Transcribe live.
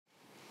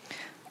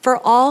For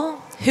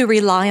all who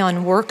rely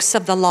on works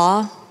of the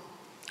law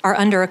are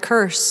under a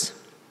curse.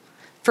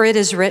 For it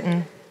is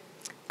written,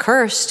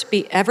 "Cursed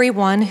be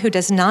everyone who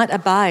does not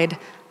abide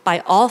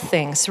by all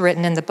things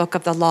written in the book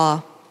of the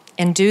law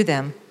and do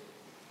them."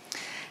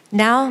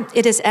 Now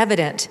it is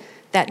evident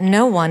that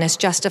no one is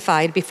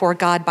justified before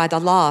God by the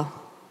law.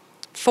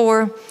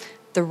 For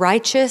the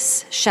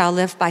righteous shall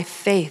live by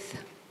faith.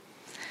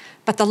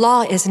 But the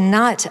law is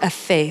not of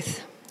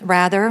faith.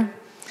 Rather,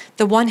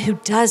 the one who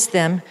does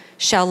them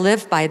shall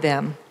live by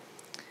them.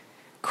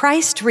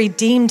 Christ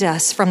redeemed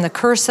us from the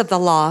curse of the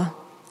law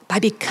by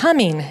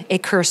becoming a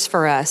curse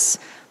for us.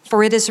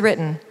 For it is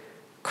written,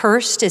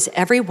 "Cursed is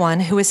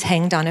everyone who is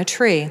hanged on a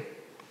tree,"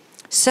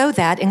 so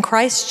that in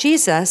Christ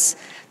Jesus,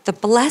 the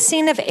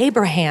blessing of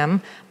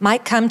Abraham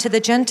might come to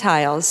the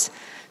Gentiles,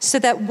 so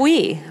that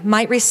we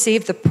might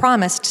receive the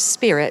promised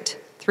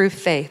Spirit through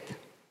faith.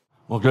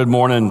 Well, good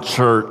morning,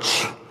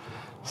 church.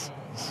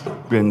 It's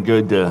been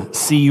good to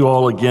see you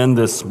all again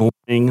this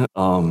morning.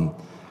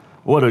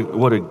 What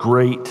a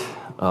great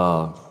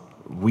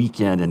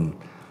weekend, and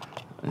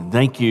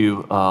thank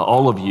you,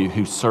 all of you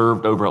who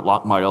served over at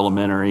Lockmart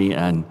Elementary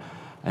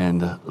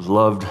and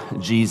loved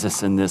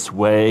Jesus in this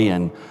way,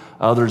 and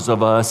others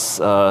of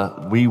us,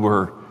 we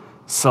were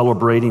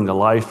celebrating the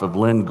life of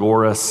Lynn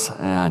Goris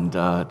and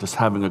just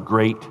having a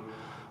great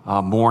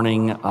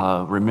morning,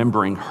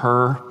 remembering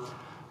her.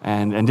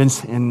 And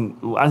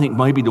I think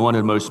maybe one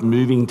of the most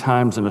moving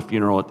times in the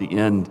funeral at the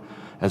end,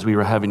 as we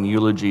were having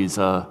eulogies,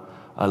 a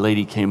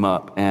lady came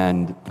up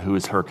and who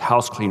was her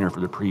house cleaner for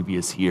the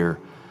previous year.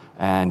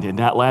 And in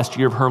that last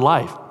year of her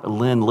life,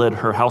 Lynn led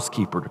her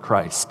housekeeper to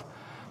Christ.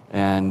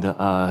 And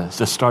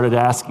just started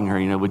asking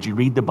her, would you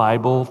read the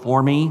Bible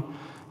for me?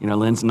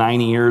 Lynn's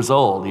 90 years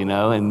old,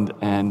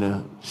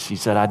 and she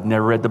said, I'd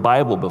never read the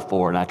Bible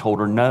before, and I told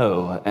her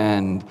no.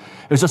 And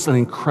it was just an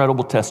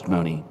incredible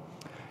testimony.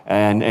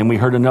 And we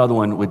heard another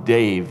one with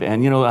Dave.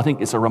 And, I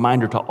think it's a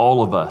reminder to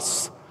all of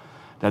us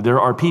that there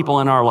are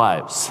people in our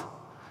lives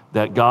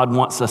that God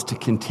wants us to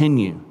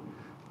continue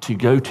to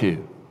go to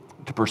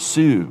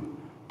pursue,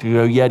 to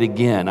go yet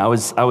again. I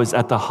was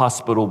at the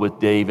hospital with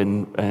Dave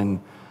and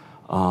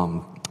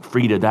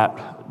Frida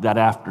that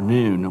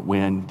afternoon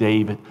when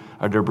Dave,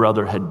 their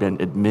brother, had been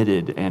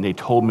admitted, and they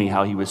told me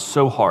how he was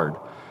so hard.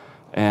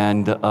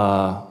 And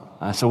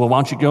I said, well, why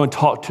don't you go and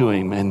talk to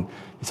him? And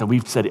he said,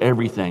 we've said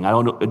everything. I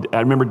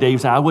remember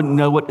Dave saying, I wouldn't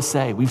know what to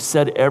say. We've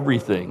said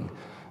everything.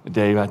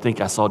 Dave, I think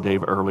I saw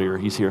Dave earlier.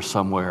 He's here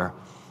somewhere.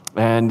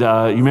 And you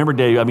remember,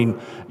 Dave,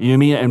 you,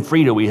 me, and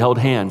Frida, we held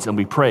hands and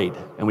we prayed.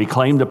 And we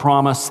claimed the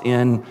promise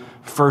in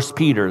 1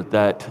 Peter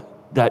that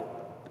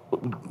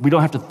we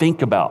don't have to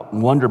think about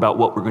and wonder about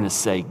what we're going to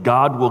say.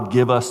 God will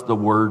give us the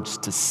words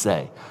to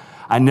say.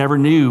 I never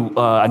knew,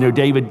 I know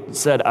David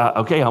said,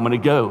 okay, I'm going to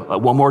go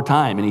one more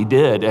time, and he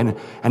did. And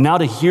now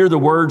to hear the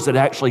words that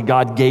actually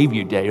God gave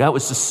you, Dave, that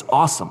was just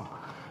awesome.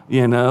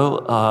 I know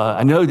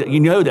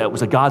that that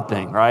was a God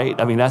thing, right?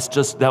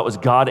 That was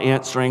God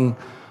answering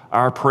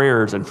our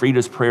prayers and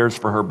Frida's prayers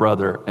for her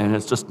brother, and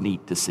it's just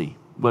neat to see.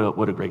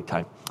 What a great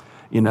time.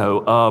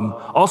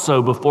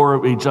 Also, before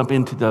we jump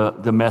into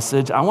the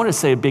message, I want to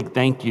say a big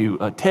thank you.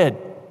 Ted,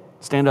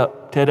 stand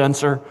up. Ted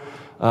Unser.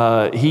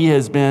 He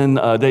has been,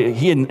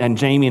 he and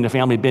Jamie and the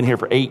family have been here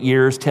for 8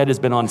 years. Ted has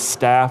been on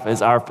staff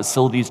as our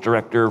facilities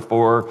director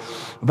for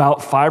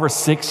about 5 or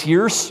 6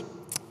 years.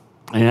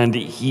 And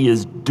he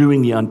is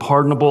doing the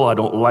unpardonable. I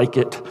don't like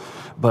it,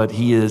 but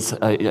he is,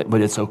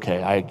 but it's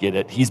okay. I get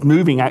it. He's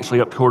moving actually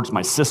up towards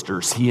my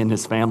sisters. He and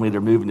his family,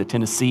 they're moving to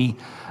Tennessee,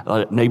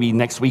 maybe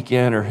next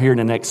weekend or here in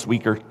the next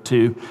week or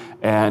two.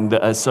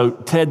 And so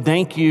Ted,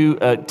 thank you.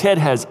 Ted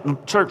has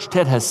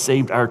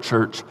saved our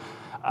church.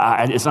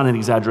 It's not an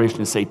exaggeration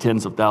to say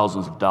tens of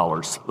thousands of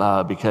dollars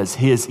because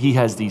he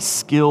has these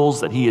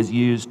skills that he has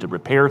used to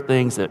repair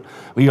things that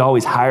we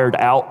always hired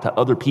out to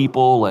other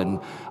people, and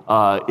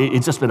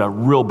it's just been a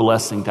real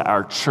blessing to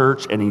our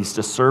church, and he's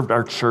just served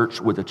our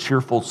church with a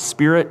cheerful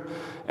spirit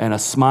and a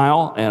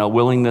smile and a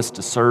willingness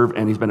to serve,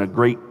 and he's been a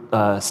great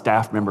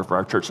staff member for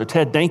our church. So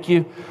Ted, thank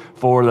you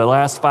for the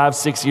last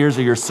 5-6 years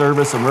of your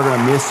service, and we're going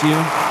to miss you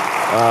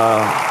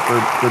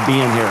for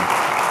being here.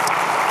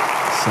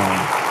 So.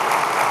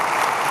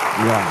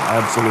 Yeah,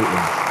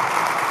 absolutely.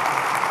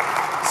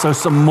 So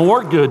some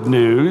more good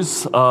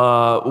news.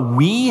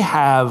 We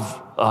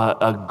have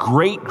a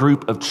great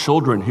group of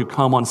children who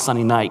come on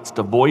Sunday nights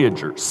to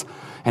Voyagers.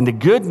 And the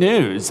good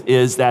news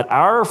is that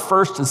our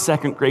first and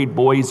second grade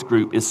boys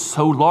group is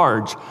so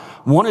large,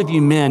 one of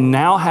you men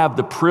now have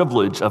the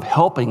privilege of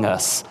helping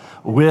us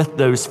with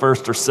those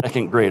first or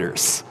second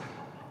graders.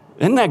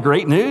 Isn't that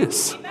great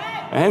news?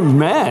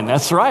 Amen.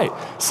 That's right.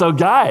 So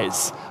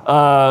guys,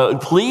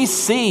 please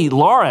see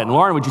Lauren.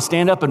 Lauren, would you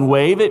stand up and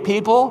wave at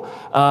people?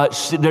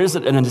 There's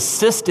an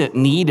assistant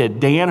needed.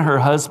 Dan, her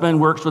husband,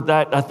 works with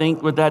that, I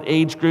think, with that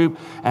age group.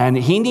 And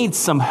he needs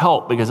some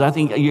help because I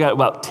think you got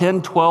about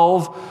 10,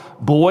 12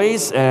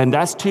 boys, and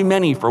that's too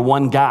many for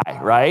one guy,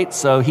 right?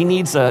 So he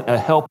needs a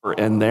helper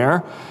in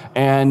there.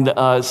 And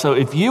so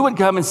if you would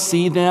come and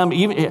see them,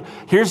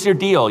 here's your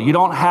deal. You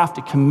don't have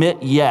to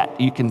commit yet.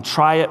 You can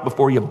try it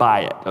before you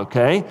buy it,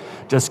 okay?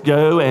 Just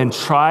go and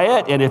try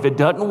it, and if it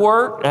doesn't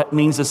work, that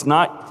means it's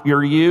not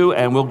you,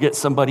 and we'll get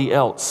somebody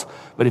else.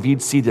 But if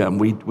you'd see them,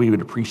 we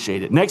would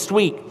appreciate it. Next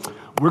week,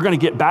 we're going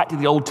to get back to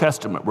the Old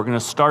Testament. We're going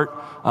to start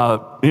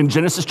in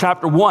Genesis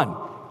chapter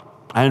 1.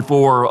 And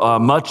for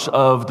much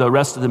of the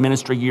rest of the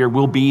ministry year,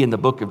 we'll be in the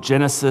book of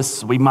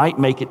Genesis. We might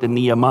make it to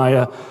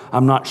Nehemiah.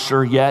 I'm not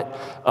sure yet.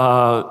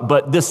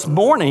 But this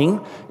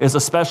morning is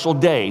a special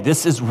day.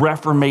 This is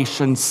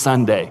Reformation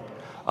Sunday.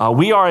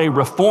 We are a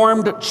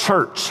Reformed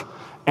church.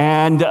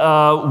 And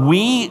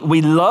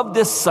we love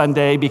this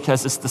Sunday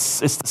because it's the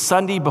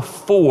Sunday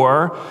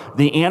before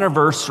the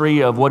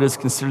anniversary of what is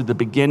considered the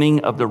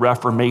beginning of the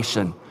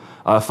Reformation.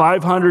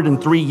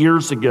 503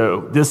 years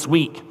ago this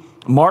week,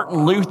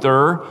 Martin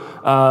Luther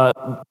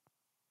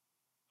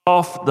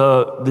off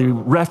the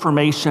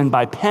Reformation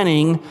by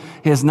penning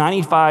his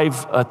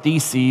 95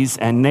 Theses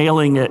and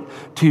nailing it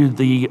to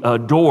the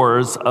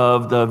doors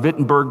of the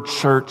Wittenberg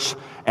Church,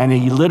 and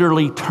he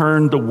literally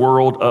turned the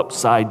world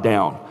upside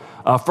down.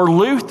 For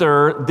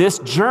Luther, this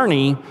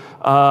journey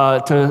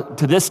to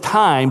this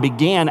time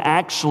began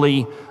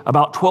actually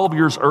about 12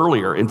 years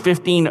earlier, in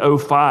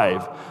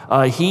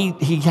 1505.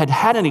 He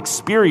had an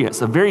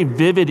experience, a very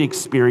vivid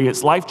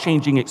experience,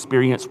 life-changing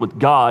experience with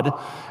God,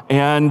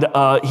 and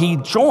he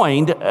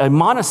joined a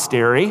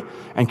monastery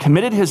and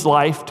committed his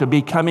life to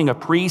becoming a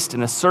priest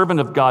and a servant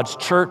of God's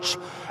church.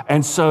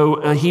 And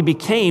so he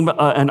became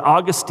an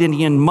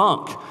Augustinian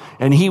monk,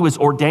 and he was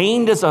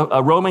ordained as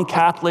a Roman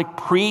Catholic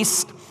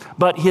priest,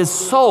 but his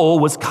soul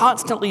was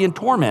constantly in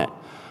torment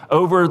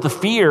over the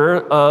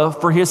fear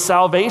for his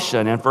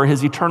salvation and for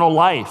his eternal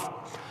life.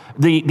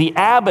 The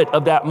abbot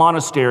of that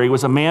monastery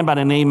was a man by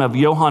the name of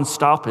Johann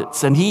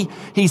Staupitz, and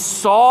he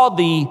saw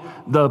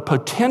the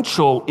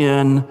potential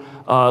in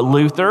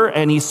Luther,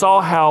 and he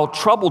saw how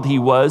troubled he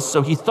was,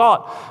 so he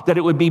thought that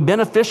it would be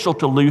beneficial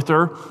to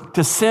Luther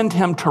to send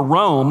him to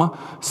Rome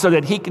so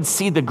that he could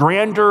see the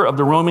grandeur of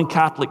the Roman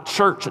Catholic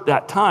Church at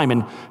that time.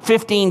 In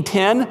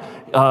 1510,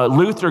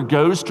 Luther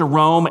goes to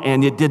Rome,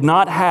 and it did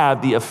not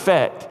have the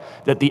effect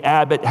that the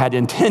abbot had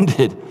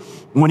intended.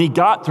 When he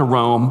got to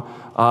Rome,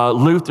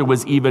 Luther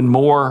was even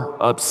more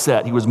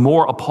upset. He was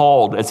more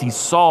appalled as he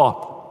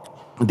saw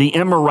the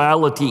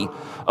immorality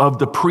of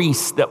the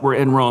priests that were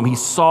in Rome. He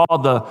saw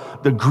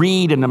the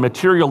greed and the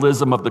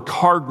materialism of the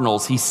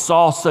cardinals. He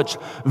saw such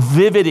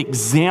vivid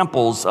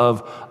examples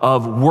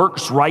of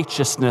works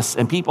righteousness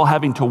and people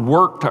having to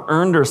work to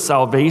earn their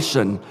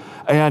salvation.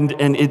 And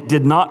it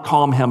did not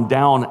calm him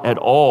down at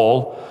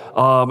all.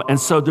 And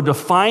so the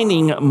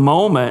defining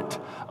moment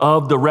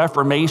of the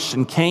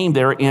Reformation came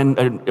there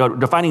a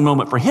defining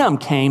moment for him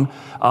came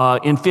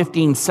in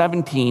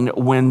 1517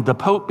 when the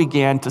Pope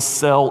began to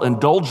sell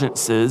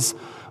indulgences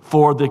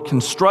for the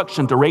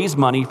construction, to raise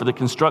money for the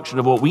construction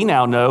of what we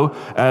now know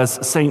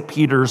as St.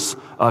 Peter's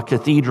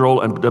Cathedral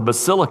and the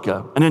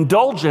Basilica. An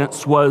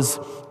indulgence was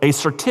a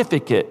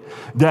certificate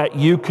that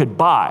you could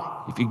buy.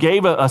 If you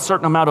gave a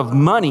certain amount of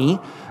money,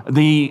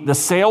 the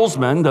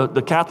salesman,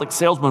 the Catholic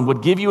salesman,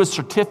 would give you a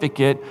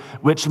certificate,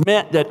 which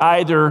meant that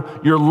either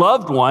your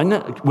loved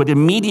one would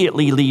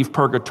immediately leave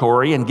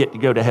purgatory and get to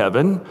go to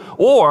heaven,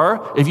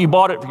 or if you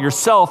bought it for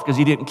yourself because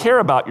you didn't care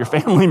about your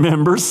family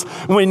members,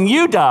 when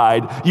you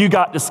died, you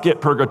got to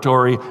skip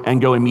purgatory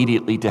and go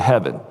immediately to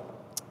heaven.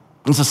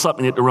 This is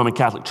something that the Roman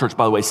Catholic Church,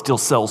 by the way, still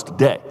sells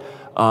today.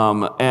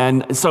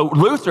 And so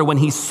Luther, when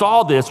he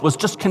saw this, was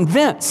just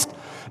convinced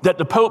that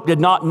the Pope did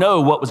not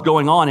know what was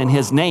going on in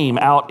his name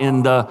out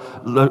in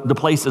the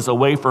places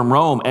away from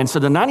Rome. And so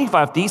the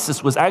 95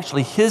 Thesis was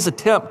actually his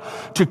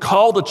attempt to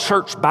call the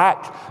church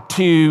back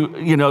to,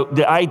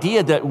 the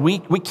idea that we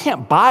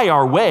can't buy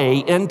our way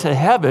into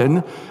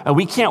heaven, and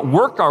we can't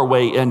work our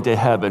way into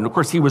heaven. Of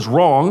course, he was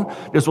wrong.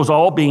 This was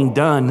all being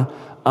done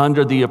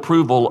under the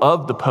approval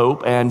of the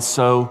Pope, and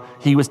so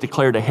he was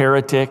declared a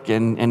heretic,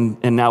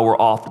 and now we're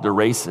off to the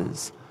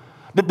races.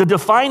 The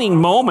defining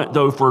moment,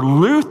 though, for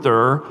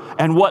Luther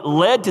and what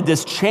led to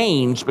this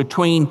change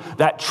between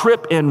that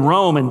trip in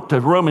Rome in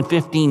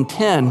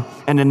 1510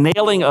 and the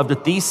nailing of the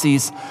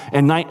Theses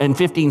in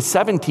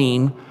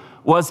 1517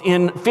 was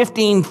in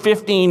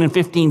 1515 and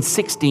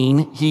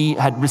 1516. He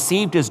had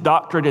received his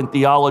doctorate in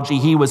theology.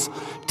 He was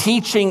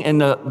teaching in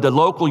the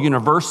local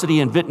university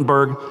in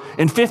Wittenberg.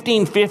 In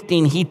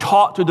 1515, he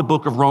taught through the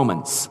book of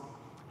Romans.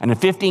 And in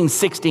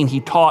 1516, he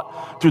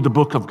taught through the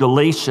book of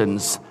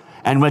Galatians.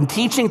 And when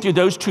teaching through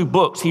those two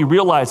books, he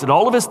realized that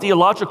all of his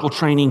theological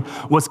training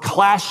was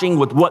clashing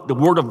with what the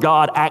Word of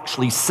God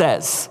actually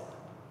says.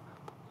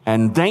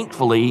 And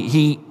thankfully,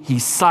 he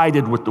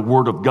sided with the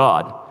Word of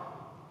God.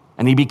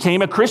 And he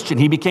became a Christian.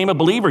 He became a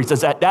believer. He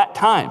says, at that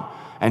time,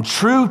 and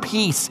true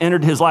peace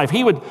entered his life.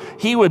 He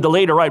would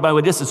later write, by the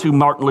way, this is who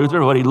Martin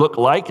Luther, what he looked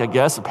like, I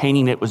guess, a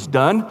painting that was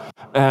done,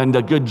 and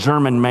a good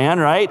German man,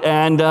 right?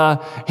 And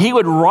he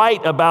would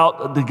write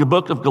about the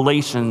book of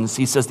Galatians.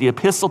 He says, the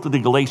epistle to the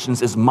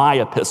Galatians is my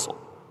epistle.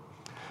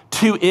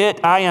 To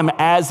it I am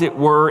as it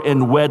were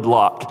in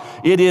wedlock.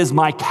 It is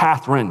my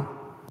Catherine.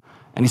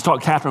 And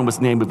Catherine was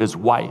the name of his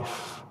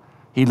wife.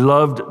 He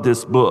loved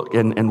this book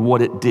and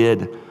what it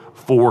did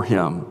for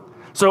him.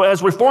 So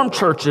as Reformed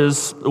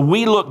churches,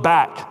 we look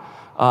back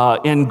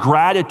in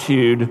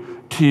gratitude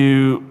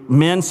to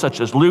men such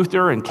as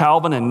Luther and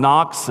Calvin and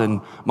Knox and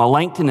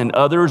Melanchthon and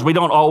others. We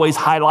don't always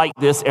highlight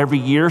this every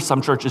year.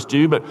 Some churches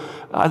do, but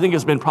I think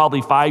it's been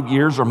probably 5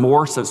 years or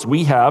more since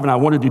we have, and I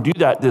wanted to do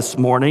that this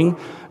morning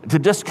to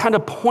just kind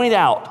of point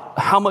out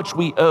how much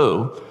we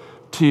owe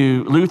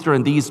to Luther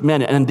and these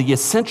men and the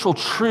essential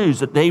truths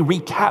that they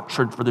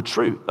recaptured for the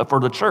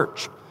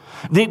church.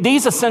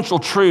 These essential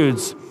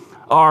truths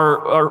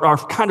are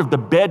kind of the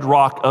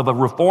bedrock of a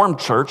Reformed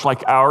church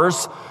like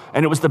ours,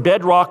 and it was the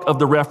bedrock of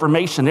the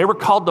Reformation. They were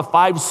called the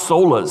five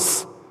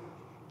solas: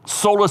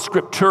 sola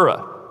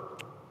scriptura,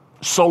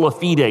 sola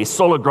fide,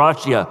 sola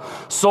gratia,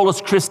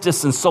 solus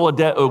Christus, and sola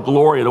Deo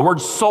gloria. The word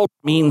sola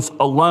means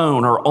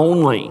alone or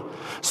only.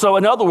 So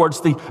in other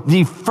words,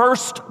 the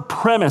first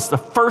premise, the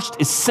first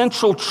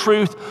essential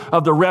truth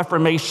of the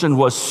Reformation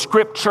was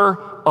Scripture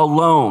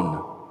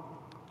alone.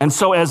 And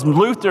so as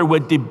Luther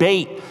would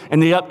debate in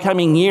the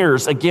upcoming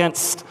years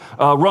against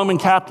Roman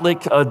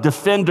Catholic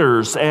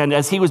defenders, and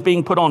as he was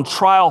being put on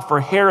trial for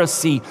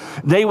heresy,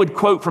 they would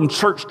quote from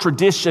church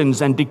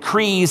traditions and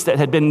decrees that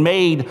had been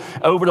made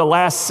over the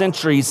last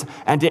centuries,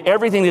 and to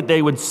everything that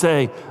they would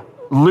say,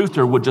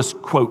 Luther would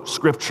just quote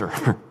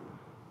Scripture.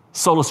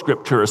 Sola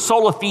scriptura,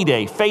 sola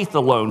fide, faith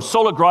alone,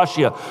 sola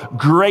gratia,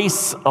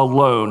 grace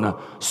alone,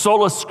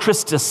 solus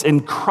Christus,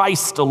 in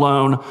Christ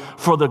alone,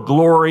 for the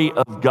glory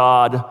of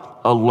God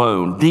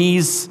alone.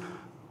 These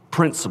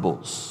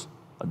principles,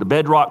 the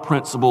bedrock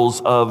principles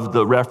of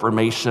the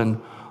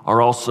Reformation,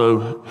 are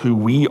also who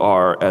we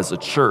are as a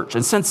church.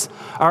 And since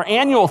our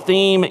annual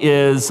theme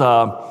is,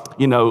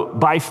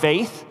 by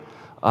faith,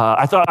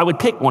 I thought I would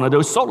pick one of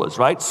those solas,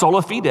 right?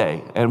 Sola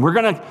fide. And we're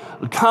going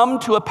to come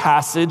to a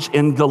passage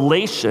in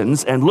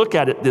Galatians and look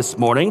at it this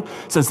morning,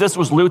 since this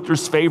was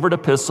Luther's favorite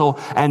epistle.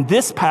 And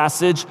this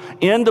passage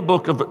in the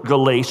book of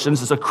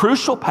Galatians is a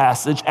crucial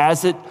passage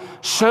as it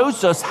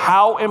shows us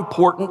how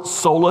important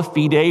sola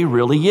fide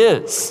really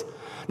is.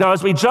 Now,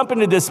 as we jump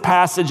into this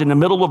passage in the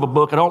middle of a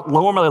book, I don't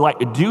normally like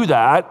to do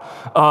that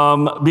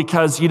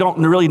because you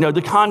don't really know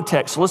the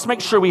context. So let's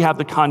make sure we have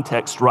the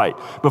context right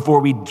before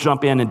we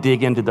jump in and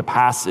dig into the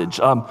passage.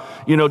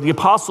 The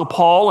Apostle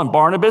Paul and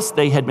Barnabas,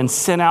 they had been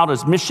sent out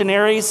as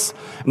missionaries.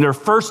 In their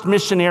first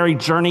missionary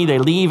journey, they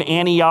leave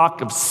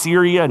Antioch of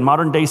Syria, in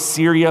modern-day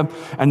Syria,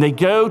 and they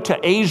go to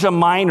Asia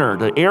Minor,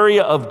 the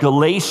area of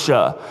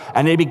Galatia,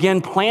 and they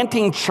begin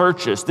planting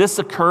churches. This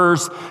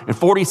occurs in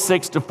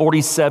 46 to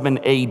 47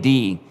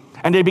 A.D.,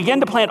 and they began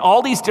to plant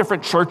all these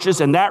different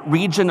churches in that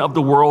region of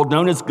the world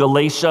known as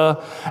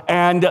Galatia.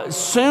 And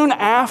soon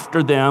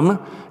after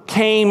them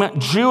came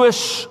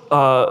Jewish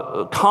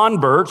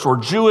converts or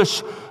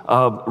Jewish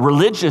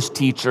religious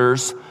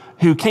teachers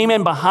who came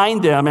in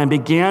behind them and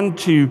began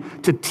to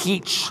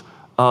teach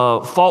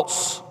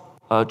false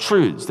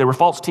truths. They were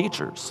false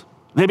teachers.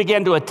 They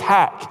began to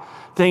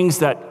attack things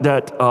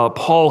that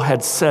Paul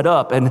had set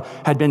up and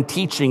had been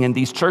teaching in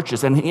these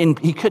churches. And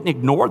he couldn't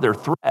ignore their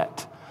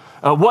threat.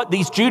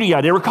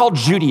 They were called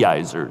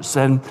Judaizers,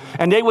 and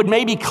they would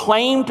maybe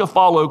claim to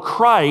follow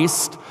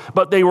Christ,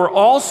 but they were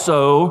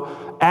also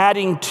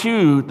adding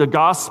to the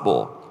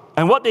gospel.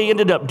 And what they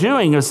ended up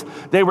doing is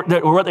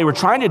what they were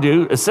trying to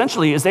do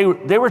essentially is they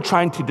were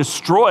trying to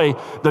destroy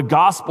the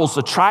gospel's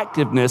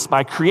attractiveness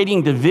by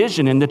creating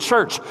division in the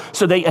church.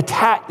 So they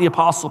attacked the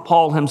Apostle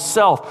Paul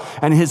himself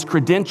and his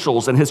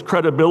credentials and his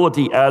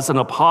credibility as an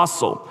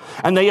apostle.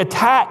 And they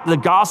attacked the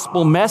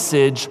gospel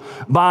message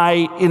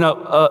by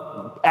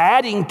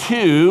adding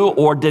to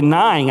or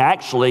denying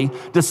actually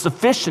the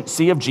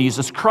sufficiency of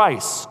Jesus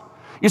Christ.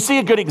 You see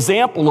a good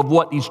example of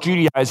what these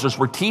Judaizers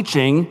were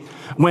teaching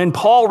when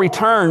Paul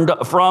returned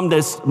from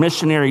this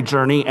missionary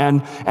journey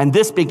and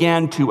this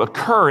began to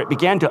occur. It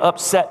began to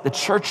upset the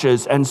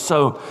churches. And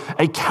so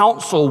a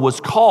council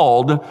was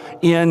called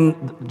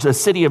in the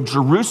city of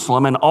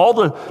Jerusalem, and all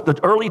the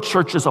early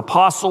church's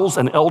apostles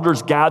and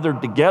elders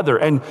gathered together.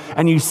 And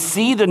you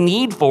see the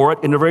need for it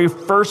in the very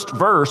first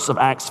verse of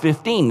Acts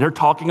 15. They're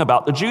talking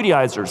about the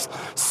Judaizers.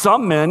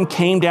 Some men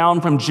came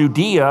down from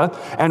Judea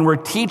and were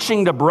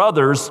teaching the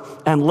brothers,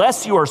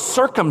 unless you are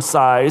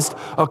circumcised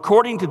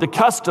according to the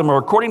custom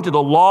or according to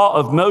the law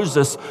of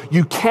Moses,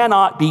 you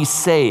cannot be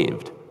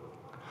saved.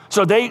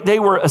 So they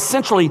were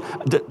essentially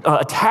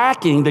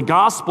attacking the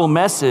gospel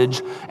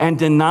message and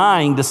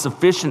denying the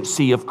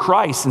sufficiency of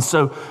Christ. And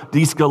so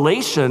these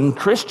Galatian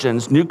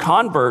Christians, new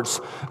converts,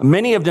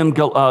 many of them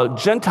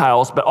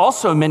Gentiles, but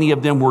also many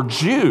of them were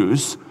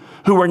Jews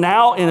who are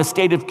now in a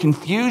state of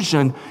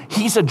confusion,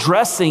 he's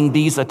addressing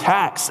these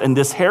attacks and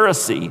this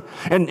heresy.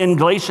 And in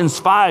Galatians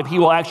 5, he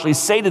will actually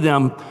say to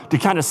them, to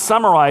kind of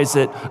summarize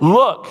it,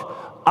 look,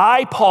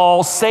 I,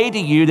 Paul, say to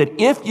you that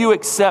if you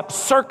accept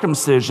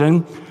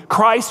circumcision,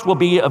 Christ will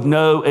be of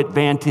no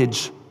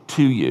advantage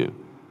to you.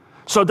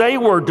 So they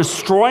were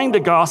destroying the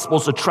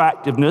gospel's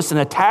attractiveness and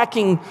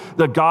attacking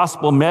the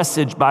gospel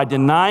message by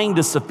denying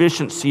the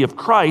sufficiency of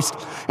Christ,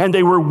 and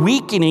they were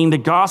weakening the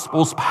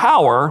gospel's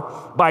power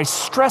by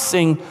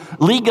stressing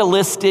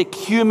legalistic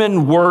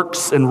human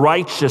works and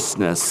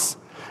righteousness.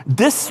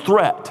 This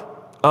threat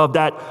of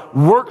that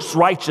works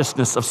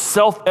righteousness, of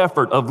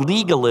self-effort, of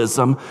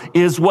legalism,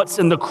 is what's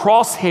in the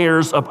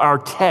crosshairs of our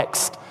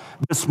text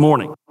this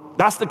morning.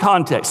 That's the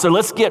context. So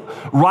let's get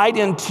right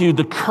into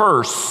the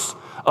curse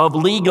of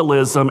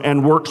legalism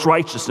and works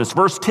righteousness.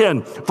 Verse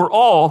 10, for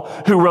all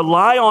who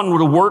rely on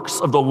the works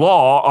of the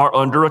law are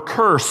under a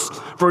curse.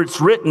 For it's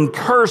written,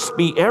 cursed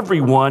be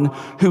everyone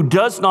who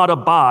does not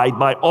abide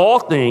by all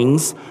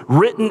things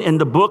written in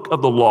the book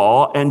of the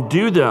law and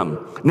do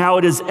them. Now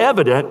it is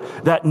evident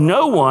that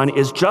no one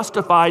is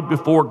justified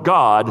before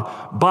God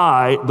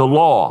by the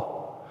law.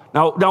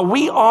 Now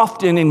we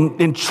often,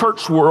 in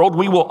church world,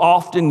 we will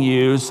often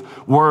use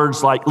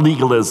words like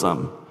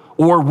legalism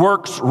or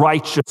works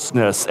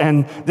righteousness.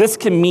 And this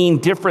can mean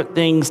different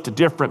things to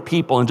different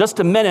people. In just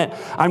a minute,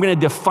 I'm going to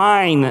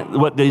define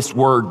what this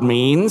word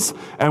means.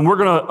 And we're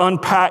going to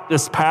unpack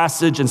this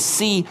passage and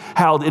see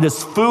how it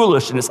is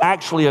foolish and it's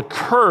actually a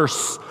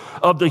curse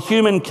of the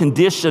human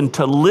condition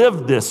to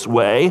live this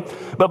way.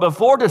 But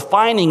before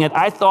defining it,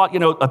 I thought,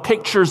 a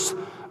picture's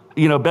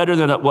better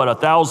than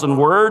 1,000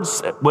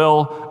 words.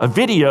 Well, a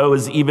video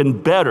is even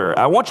better.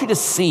 I want you to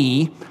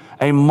see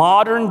a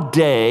modern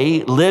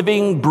day,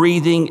 living,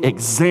 breathing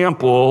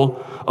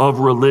example of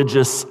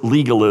religious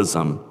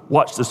legalism.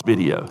 Watch this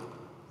video.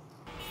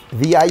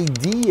 The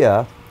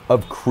idea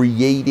of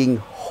creating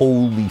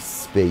holy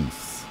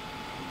space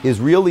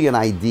is really an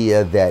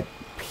idea that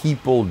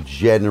people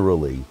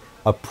generally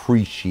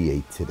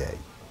appreciate today.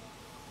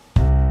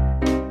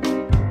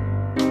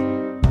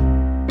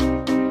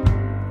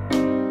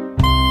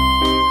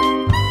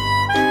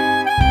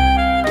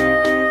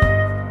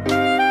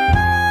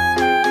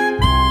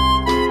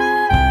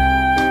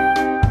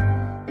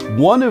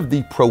 One of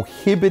the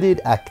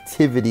prohibited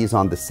activities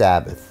on the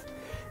Sabbath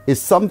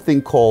is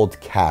something called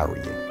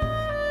carrying.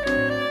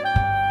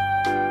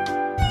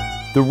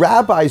 The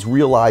rabbis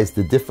realized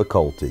the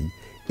difficulty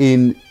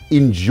in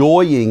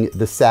enjoying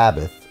the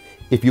Sabbath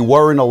if you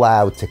weren't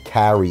allowed to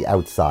carry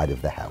outside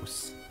of the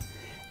house.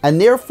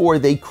 And therefore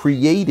they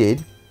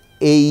created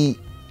a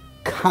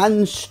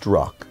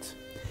construct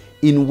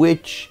in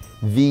which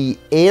the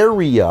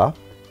area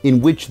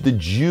in which the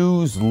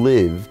Jews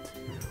lived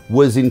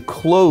was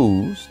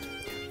enclosed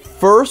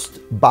first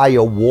by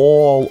a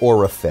wall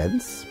or a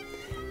fence,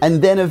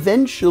 and then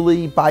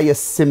eventually by a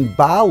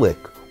symbolic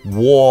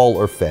wall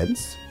or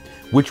fence,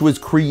 which was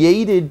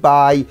created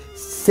by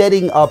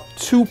setting up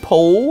two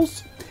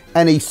poles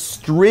and a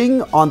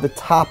string on the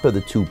top of the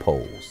two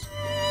poles.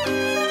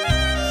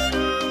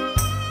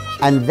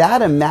 And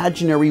that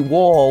imaginary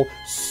wall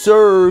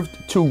served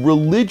to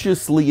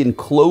religiously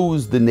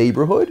enclose the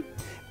neighborhood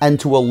and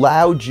to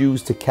allow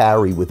Jews to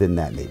carry within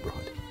that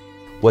neighborhood.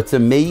 What's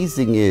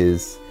amazing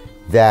is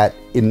that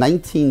in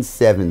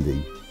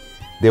 1970,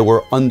 there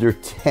were under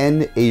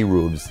 10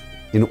 Eruvs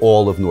in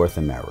all of North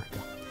America.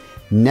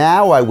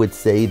 Now I would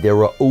say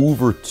there are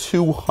over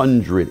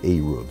 200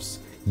 Eruvs.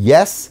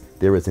 Yes,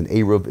 there is an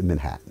Eruv in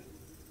Manhattan.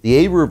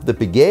 The Eruv that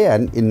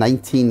began in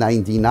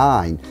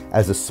 1999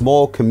 as a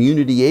small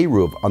community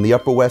Eruv on the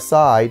Upper West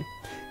Side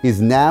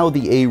is now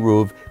the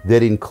Eruv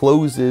that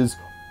encloses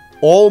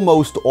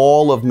almost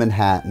all of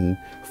Manhattan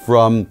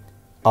from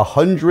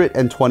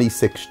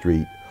 126th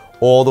Street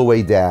all the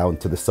way down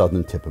to the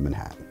southern tip of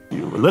Manhattan.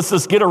 Let's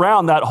just get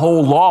around that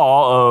whole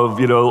law of,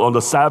 on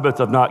the Sabbath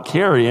of not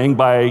carrying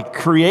by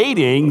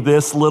creating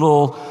this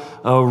little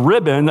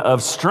ribbon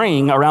of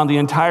string around the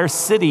entire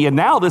city. And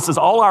now this is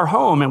all our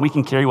home and we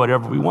can carry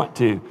whatever we want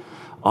to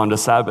on the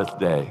Sabbath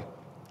day.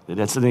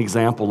 That's an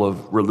example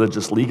of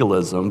religious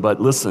legalism.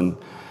 But listen,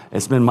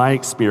 it's been my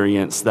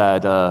experience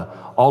that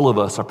all of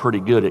us are pretty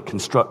good at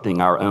constructing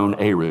our own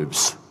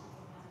Eruvs.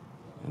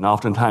 And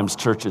oftentimes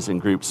churches and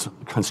groups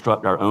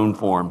construct our own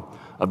form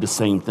of the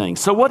same thing.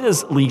 So what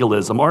is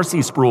legalism?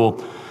 R.C.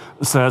 Sproul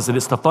says that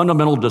it's the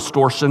fundamental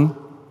distortion,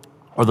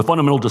 or the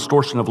fundamental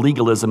distortion of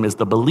legalism is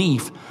the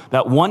belief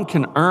that one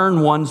can earn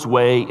one's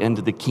way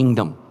into the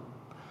kingdom.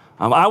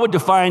 I would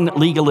define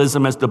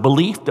legalism as the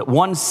belief that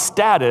one's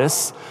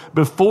status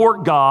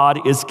before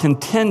God is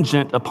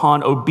contingent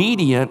upon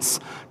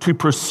obedience to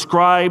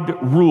prescribed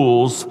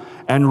rules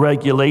and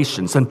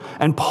regulations.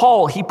 And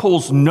Paul, he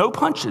pulls no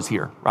punches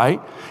here,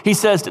 right? He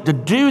says that to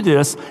do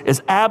this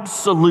is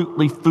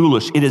absolutely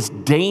foolish. It is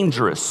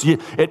dangerous.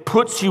 It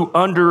puts you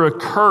under a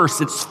curse.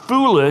 It's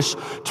foolish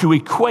to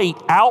equate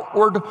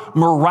outward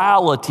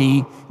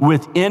morality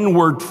with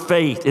inward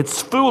faith.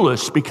 It's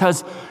foolish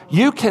because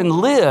you can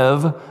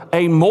live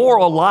a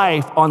moral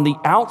life on the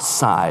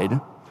outside,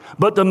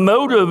 but the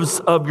motives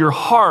of your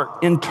heart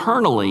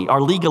internally are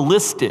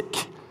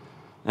legalistic.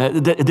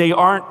 They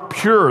aren't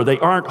pure. They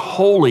aren't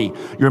holy.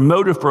 Your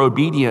motive for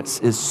obedience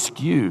is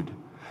skewed.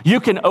 You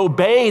can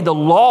obey the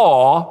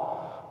law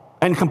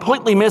and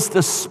completely miss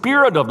the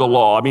spirit of the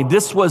law. I mean,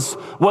 this was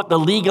what the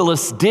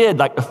legalists did,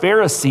 like the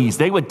Pharisees.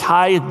 They would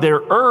tithe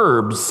their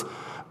herbs,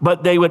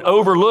 but they would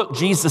overlook,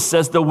 Jesus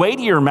says, the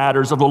weightier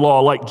matters of the law,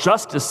 like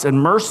justice and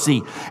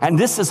mercy. And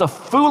this is a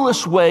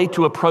foolish way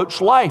to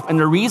approach life. And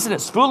the reason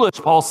it's foolish,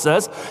 Paul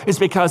says, is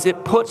because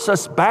it puts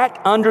us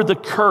back under the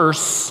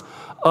curse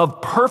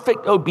of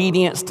perfect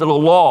obedience to the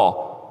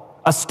law,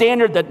 a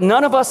standard that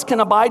none of us can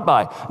abide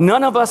by.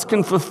 None of us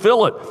can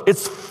fulfill it.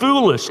 It's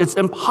foolish. It's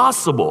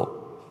impossible.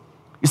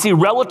 You see,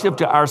 relative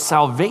to our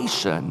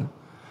salvation,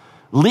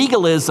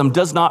 legalism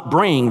does not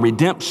bring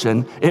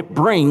redemption. It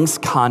brings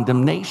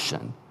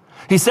condemnation.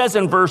 He says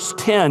in verse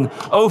 10,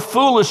 "O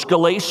foolish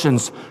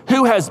Galatians,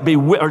 who has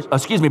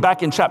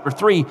back in chapter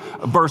 3,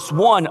 verse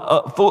 1,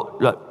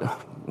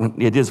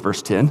 it is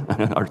verse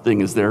 10. Our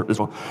thing is there as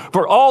well.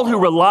 For all who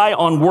rely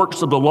on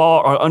works of the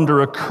law are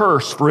under a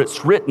curse, for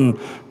it's written,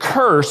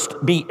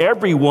 cursed be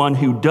everyone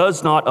who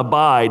does not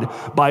abide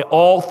by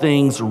all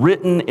things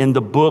written in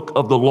the book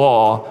of the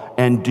law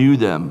and do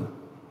them."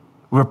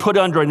 We're put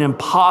under an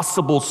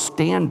impossible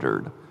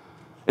standard.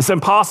 It's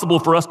impossible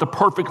for us to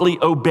perfectly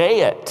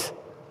obey it,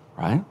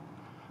 right?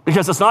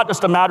 Because it's not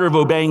just a matter of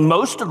obeying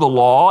most of the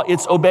law,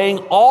 it's obeying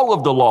all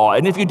of the law.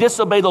 And if you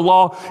disobey the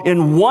law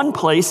in one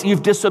place,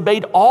 you've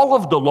disobeyed all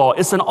of the law.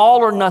 It's an all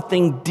or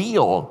nothing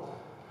deal.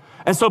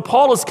 And so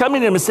Paul is coming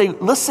to him and saying,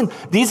 listen,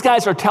 these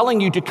guys are telling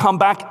you to come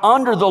back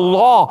under the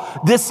law.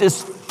 This is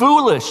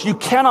foolish. You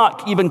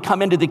cannot even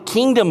come into the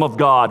kingdom of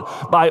God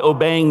by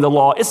obeying the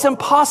law. It's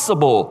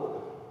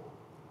impossible.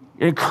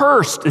 You're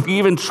cursed if you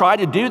even try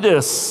to do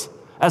this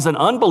as an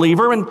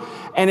unbeliever,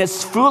 and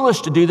it's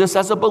foolish to do this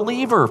as a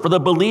believer. For the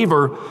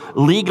believer,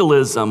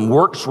 legalism,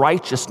 works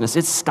righteousness,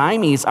 it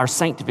stymies our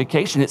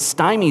sanctification. It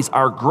stymies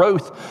our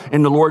growth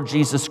in the Lord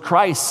Jesus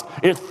Christ.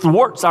 It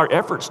thwarts our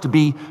efforts to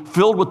be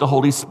filled with the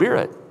Holy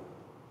Spirit.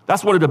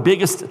 That's one of the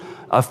biggest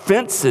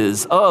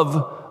offenses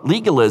of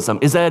legalism,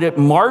 is that it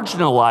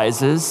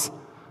marginalizes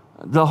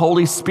the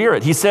Holy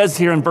Spirit. He says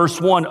here in verse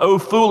 1, "O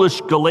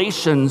foolish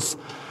Galatians,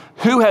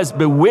 who has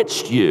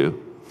bewitched you?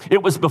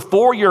 It was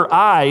before your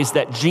eyes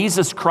that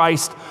Jesus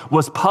Christ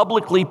was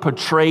publicly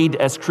portrayed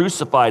as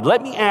crucified."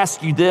 Let me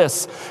ask you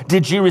this.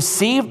 Did you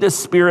receive the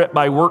Spirit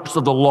by works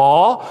of the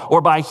law or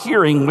by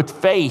hearing with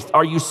faith?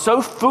 Are you so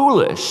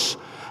foolish?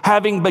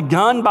 Having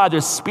begun by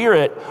the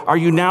Spirit, are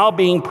you now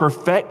being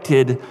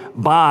perfected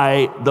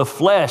by the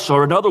flesh?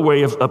 Or another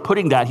way of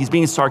putting that, he's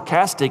being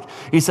sarcastic.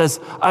 He says,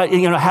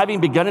 having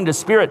begun in the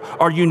Spirit,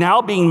 are you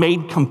now being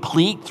made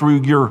complete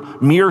through your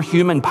mere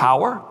human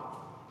power?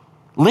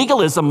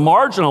 Legalism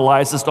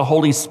marginalizes the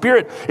Holy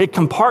Spirit. It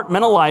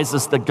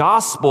compartmentalizes the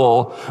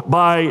gospel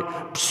by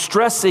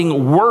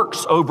stressing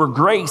works over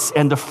grace,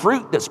 and the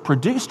fruit that's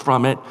produced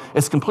from it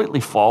is completely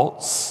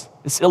false.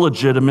 It's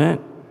illegitimate.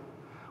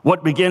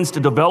 What begins to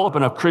develop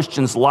in a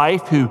Christian's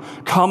life who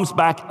comes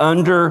back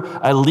under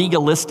a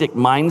legalistic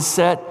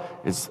mindset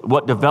is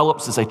what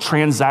develops is a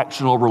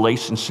transactional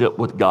relationship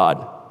with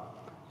God.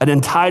 An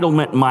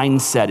entitlement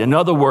mindset. In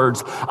other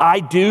words,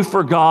 I do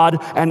for God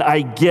and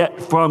I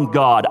get from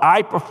God.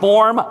 I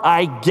perform,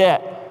 I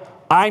get.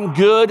 I'm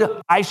good,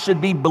 I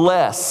should be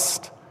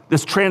blessed.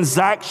 This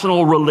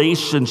transactional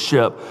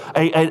relationship,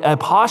 a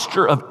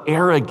posture of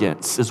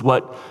arrogance is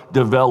what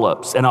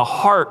develops, and a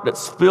heart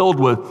that's filled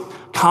with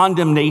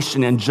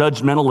condemnation and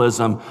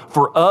judgmentalism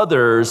for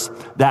others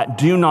that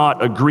do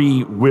not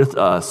agree with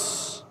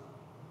us.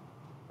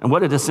 And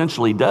what it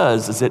essentially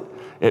does is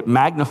it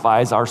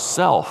magnifies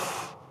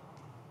ourself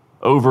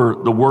over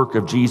the work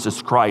of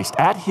Jesus Christ.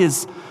 At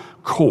his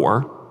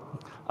core,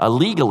 a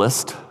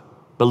legalist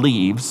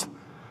believes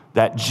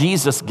that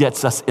Jesus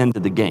gets us into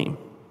the game.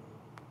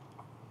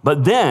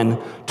 But then,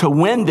 to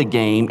win the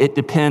game, it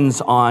depends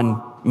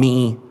on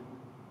me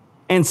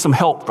and some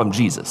help from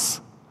Jesus.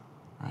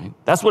 Right?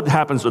 That's what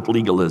happens with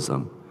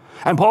legalism.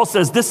 And Paul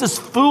says this is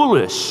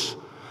foolish,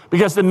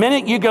 because the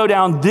minute you go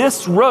down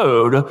this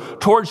road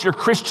towards your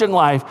Christian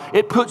life,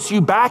 it puts you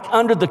back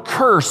under the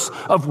curse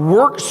of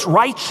works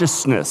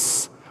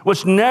righteousness,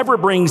 which never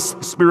brings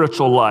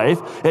spiritual life.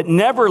 It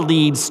never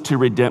leads to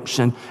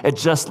redemption. It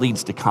just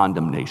leads to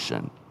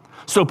condemnation.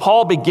 So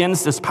Paul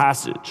begins this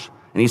passage,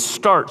 and he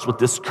starts with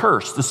this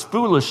curse, this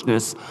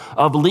foolishness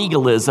of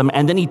legalism,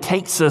 and then he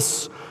takes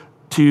us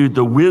to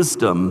the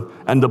wisdom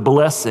and the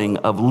blessing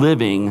of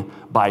living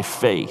by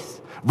faith.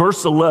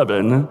 Verse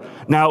 11,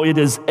 "Now it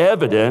is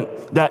evident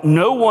that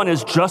no one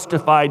is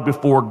justified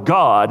before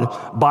God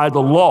by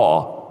the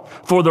law,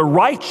 for the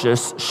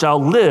righteous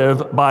shall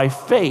live by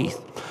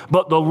faith.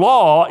 But the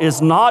law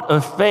is not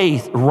of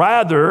faith,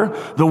 rather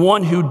the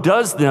one who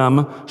does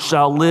them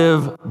shall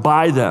live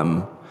by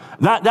them."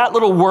 That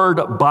little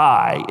word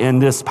 "by" in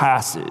this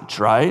passage,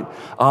 right?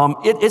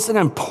 It's an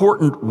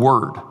important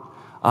word.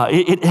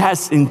 It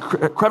has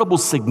incredible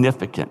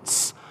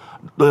significance.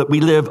 We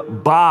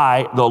live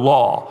by the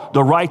law.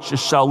 The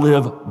righteous shall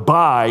live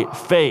by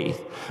faith.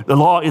 The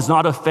law is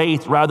not of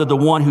faith, rather the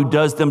one who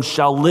does them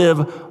shall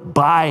live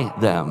by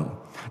them.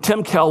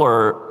 Tim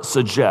Keller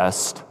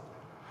suggests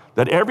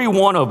that every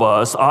one of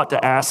us ought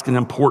to ask an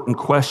important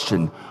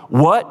question.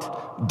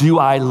 What do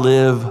I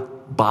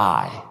live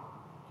by?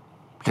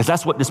 Because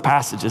that's what this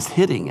passage is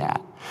hitting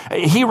at.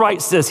 He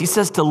writes this, he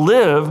says to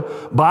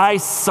live by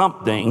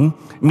something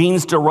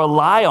means to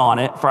rely on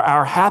it for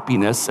our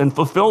happiness and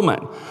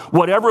fulfillment.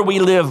 Whatever we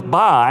live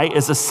by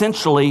is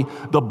essentially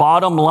the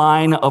bottom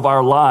line of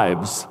our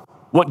lives.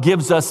 What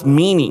gives us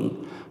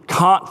meaning,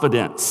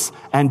 confidence,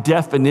 and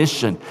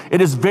definition. It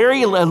is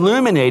very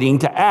illuminating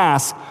to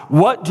ask,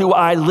 what do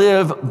I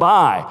live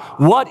by?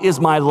 What is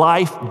my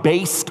life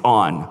based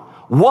on?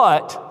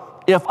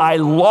 What, if I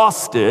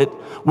lost it,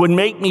 would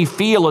make me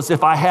feel as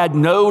if I had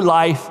no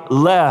life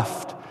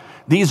left?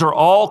 These are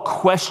all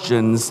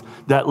questions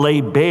that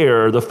lay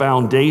bare the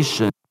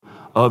foundation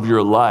of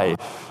your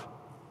life.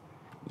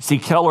 See,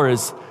 Keller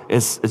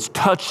is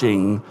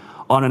touching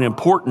on an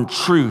important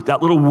truth.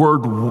 That little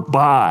word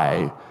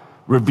by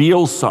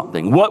reveals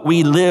something. What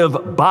we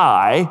live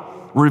by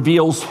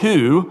reveals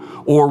who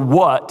or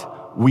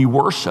what we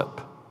worship.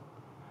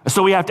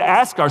 So we have to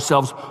ask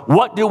ourselves,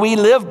 what do we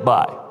live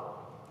by?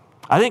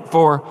 I think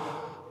for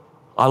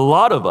a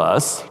lot of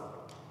us,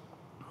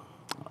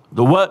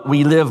 the what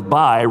we live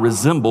by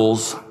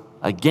resembles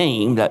a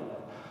game that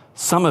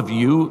some of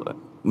you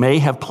may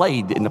have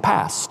played in the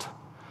past.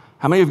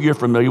 How many of you are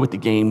familiar with the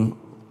game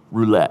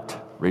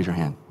roulette? Raise your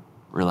hand.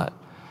 Roulette.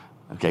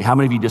 Okay, how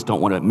many of you just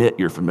don't want to admit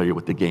you're familiar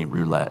with the game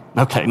roulette?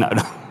 Okay, no.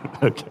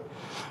 Okay.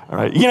 All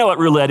right, you know what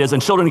roulette is.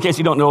 And children, in case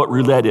you don't know what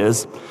roulette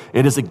is,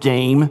 it is a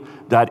game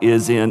that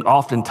is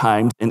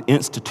oftentimes in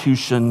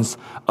institutions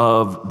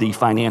of the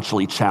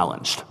financially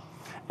challenged.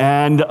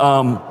 And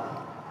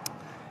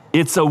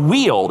it's a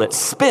wheel that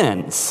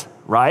spins,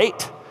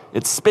 right?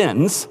 It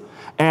spins,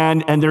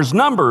 and there's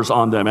numbers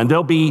on them, and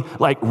they'll be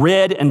like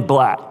red and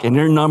black, and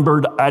they're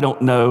numbered, I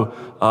don't know,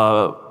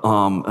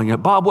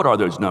 Bob, what are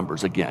those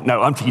numbers again?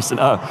 No, I'm teasing,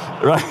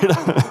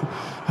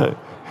 right?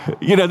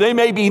 They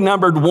may be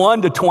numbered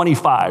 1 to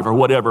 25 or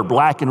whatever,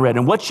 black and red.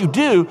 And what you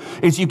do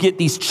is you get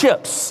these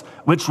chips,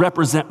 which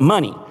represent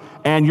money.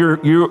 And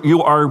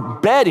you are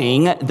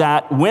betting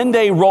that when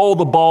they roll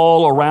the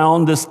ball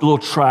around this little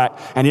track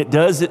and it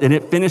does it and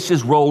it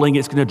finishes rolling,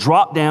 it's going to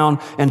drop down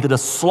into the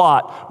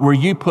slot where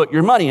you put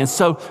your money. And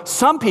so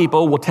some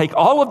people will take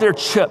all of their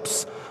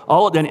chips,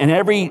 and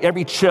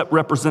every chip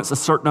represents a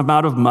certain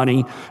amount of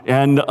money.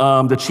 And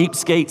the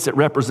cheapskates, it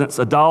represents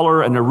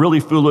 $1, and they're really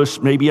foolish,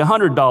 maybe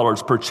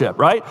 $100 per chip,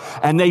 right?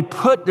 And they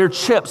put their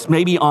chips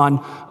maybe on,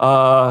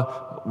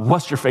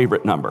 what's your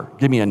favorite number?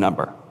 Give me a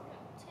number.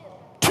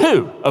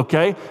 2,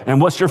 okay? And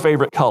what's your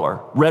favorite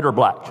color? Red or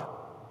black?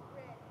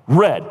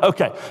 Red,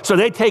 okay. So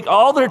they take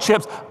all their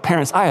chips.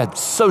 Parents, I am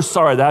so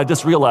sorry that I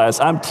just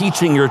realized I'm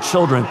teaching your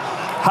children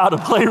how to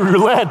play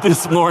roulette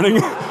this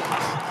morning.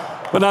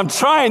 But I'm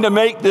trying to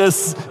make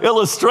this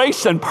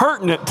illustration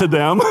pertinent to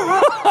them.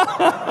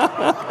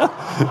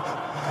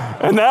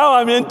 And now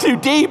I'm in too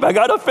deep. I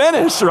got to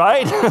finish,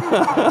 right?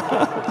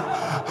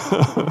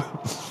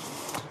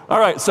 All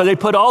right, so they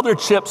put all their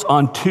chips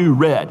on 2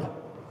 red.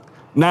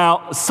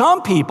 Now,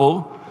 some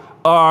people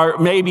are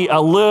maybe a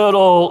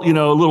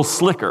little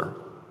slicker.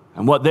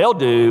 And what they'll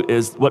do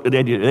is, what do?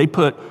 They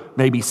put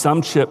maybe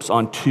some chips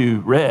on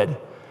 2 red,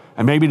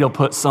 and maybe they'll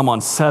put some on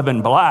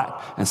 7 black,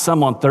 and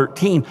some on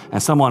 13,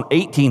 and some on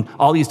 18,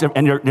 all these different,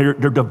 and they're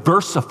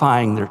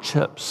diversifying their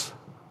chips.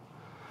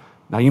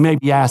 Now, you may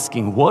be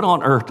asking, what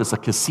on earth does a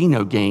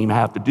casino game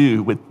have to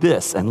do with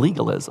this and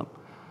legalism?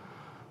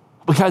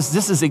 Because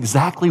this is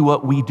exactly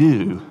what we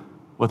do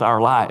with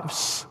our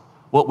lives.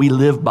 What we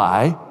live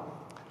by,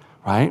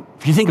 right?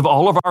 If you think of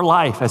all of our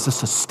life as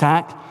just a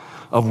stack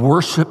of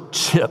worship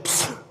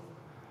chips,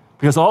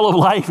 because all of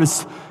life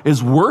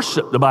is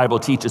worship, the Bible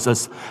teaches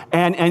us.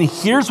 And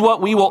here's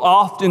what we will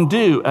often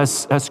do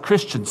as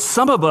Christians.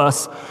 Some of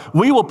us,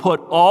 we will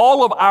put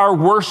all of our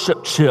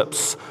worship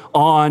chips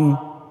on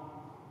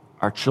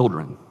our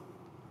children.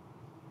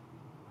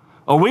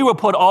 Or we will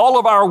put all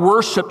of our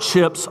worship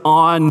chips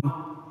on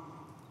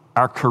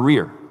our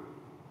career.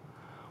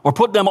 Or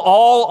put them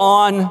all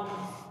on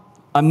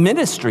a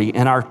ministry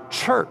in our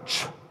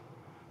church.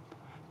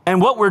 And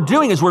what we're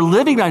doing is we're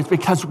living on it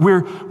because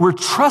we're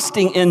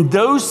trusting in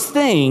those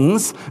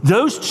things,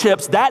 those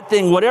chips, that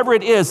thing, whatever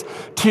it is,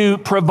 to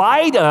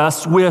provide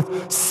us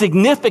with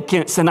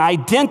significance and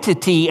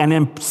identity and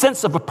a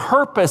sense of a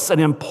purpose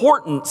and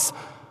importance,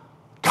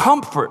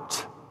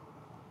 comfort,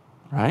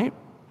 right?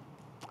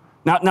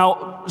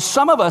 Now,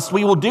 some of us,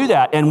 we will do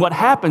that. And what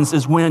happens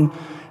is when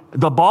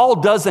the ball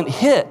doesn't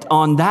hit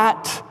on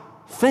that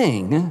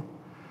thing,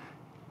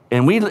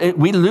 and we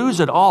lose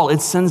it all,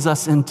 it sends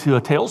us into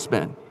a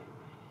tailspin.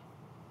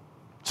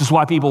 This is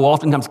why people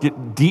oftentimes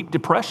get deep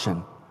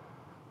depression,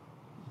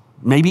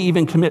 maybe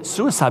even commit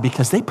suicide,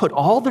 because they put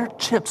all their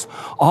chips,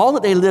 all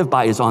that they live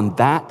by is on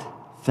that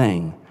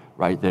thing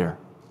right there.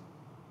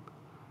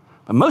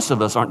 But most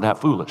of us aren't that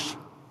foolish.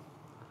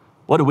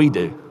 what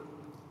do?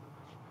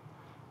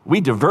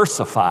 We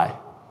diversify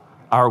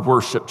our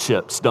worship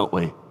chips, don't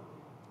we?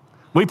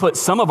 We put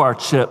some of our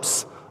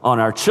chips on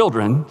our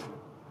children,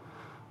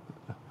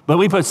 but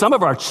we put some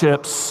of our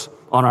chips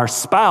on our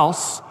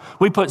spouse.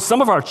 We put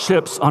some of our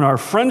chips on our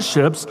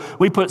friendships.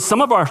 We put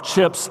some of our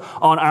chips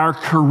on our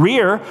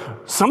career.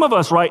 Some of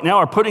us right now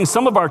are putting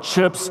some of our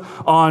chips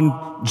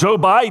on Joe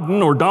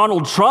Biden or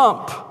Donald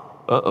Trump.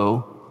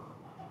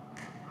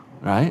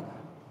 Right?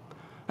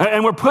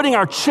 And we're putting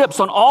our chips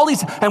on all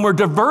these, and we're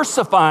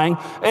diversifying,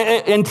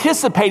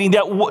 anticipating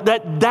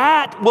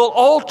that will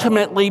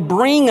ultimately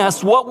bring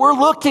us what we're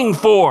looking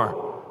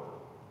for.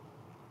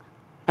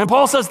 And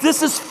Paul says,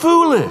 this is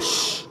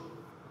foolish.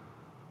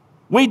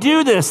 We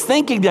do this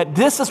thinking that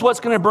this is what's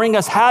going to bring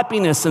us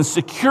happiness and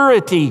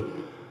security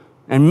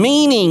and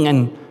meaning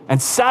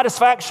and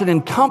satisfaction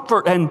and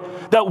comfort, and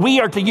that we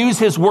are to use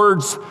his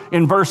words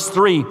in verse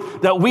 3,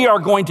 that we are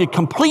going to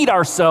complete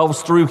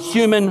ourselves through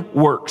human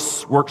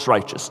works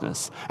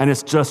righteousness. And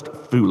it's just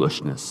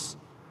foolishness.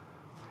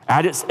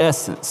 At its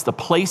essence, the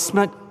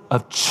placement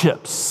of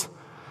chips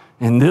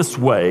in this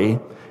way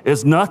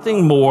is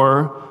nothing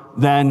more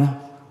than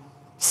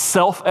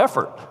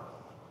self-effort.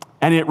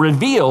 And it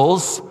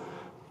reveals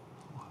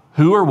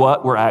who or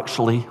what we're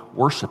actually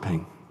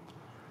worshiping.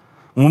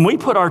 When we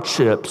put our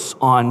chips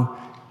on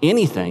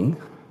anything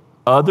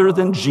other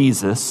than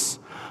Jesus,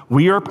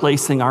 we are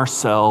placing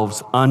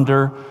ourselves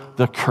under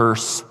the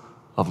curse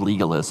of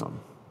legalism.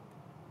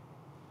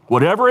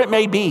 Whatever it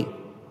may be.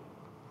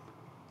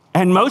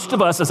 And most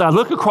of us, as I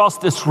look across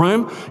this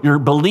room, you're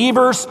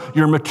believers,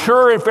 you're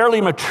mature and fairly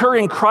mature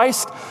in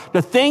Christ,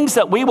 the things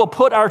that we will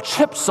put our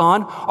chips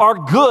on are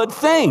good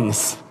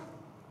things.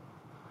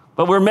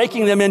 But we're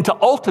making them into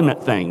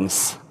ultimate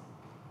things.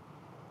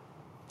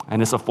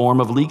 And it's a form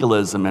of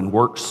legalism and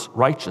works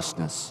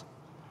righteousness.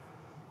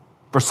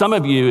 For some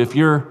of you, if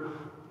you're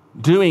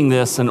doing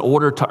this in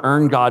order to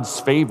earn God's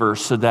favor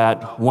so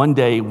that one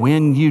day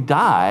when you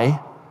die,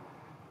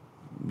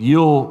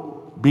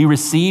 you'll be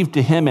received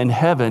to him in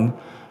heaven,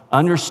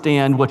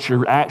 understand what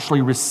you're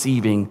actually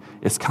receiving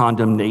is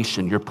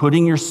condemnation. You're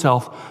putting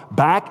yourself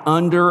back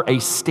under a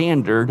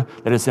standard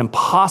that is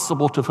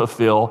impossible to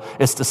fulfill.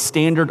 It's the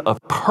standard of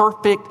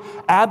perfect,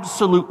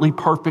 absolutely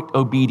perfect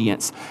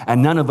obedience.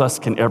 And none of us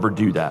can ever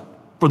do that.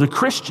 For the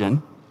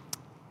Christian,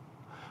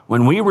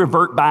 when we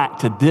revert back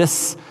to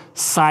this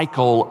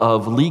cycle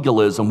of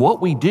legalism,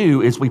 what we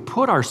do is we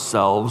put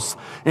ourselves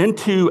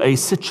into a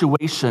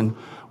situation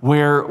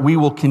where we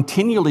will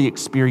continually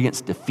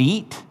experience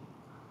defeat,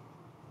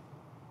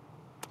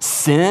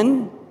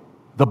 sin,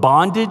 the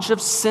bondage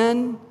of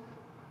sin.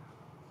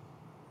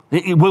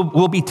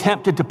 We'll be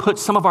tempted to put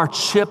some of our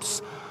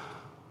chips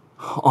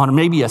on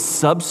maybe a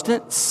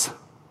substance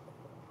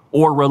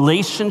or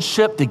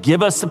relationship to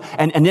give us some,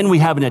 and then we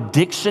have an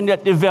addiction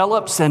that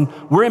develops, and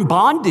we're in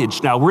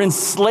bondage now. We're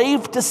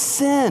enslaved to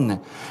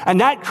sin. And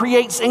that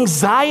creates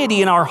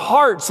anxiety in our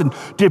hearts and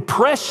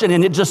depression,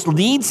 and it just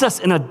leads us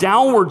in a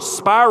downward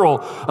spiral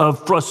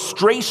of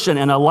frustration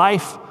and a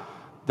life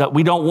that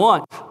we don't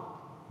want.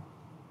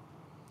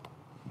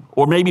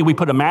 Or maybe we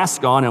put a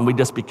mask on and we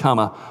just become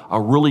a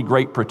really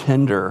great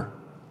pretender,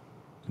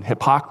 and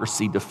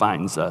hypocrisy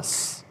defines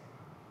us.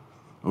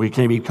 We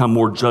can become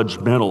more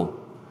judgmental.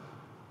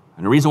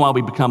 And the reason why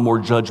we become more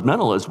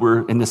judgmental is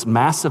we're in this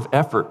massive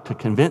effort to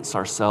convince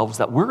ourselves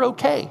that we're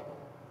okay.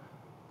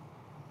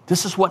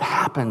 This is what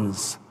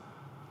happens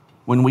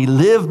when we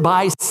live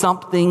by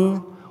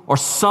something or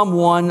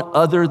someone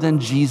other than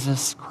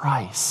Jesus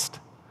Christ.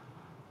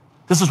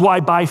 This is why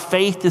by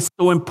faith is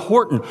so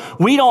important.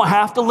 We don't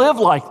have to live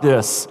like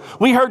this.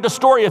 We heard the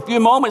story a few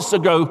moments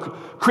ago.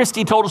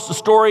 Christy told us the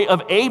story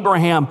of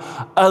Abraham.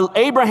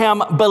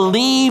 Abraham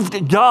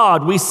believed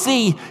God. We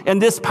see in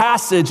this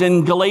passage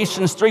in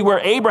Galatians 3 where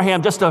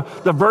Abraham, just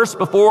the verse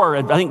before,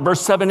 I think verse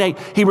 7, 8,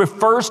 he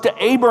refers to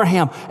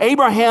Abraham.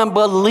 Abraham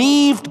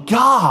believed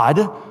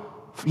God.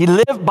 He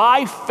lived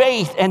by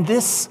faith, and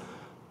this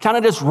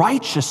counted as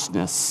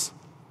righteousness.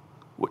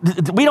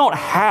 We don't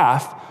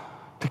have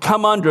to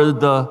come under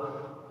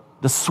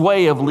the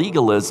sway of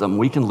legalism.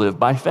 We can live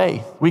by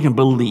faith. We can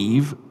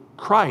believe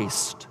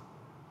Christ.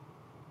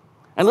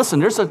 And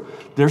listen, there's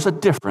a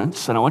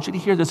difference, and I want you to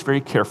hear this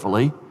very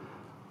carefully.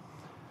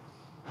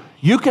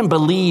 You can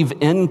believe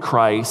in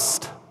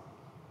Christ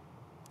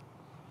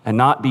and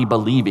not be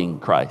believing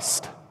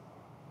Christ.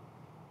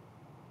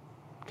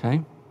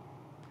 Okay?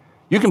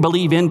 You can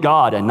believe in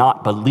God and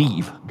not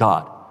believe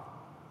God.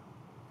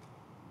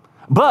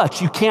 But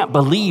you can't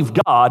believe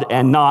God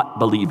and not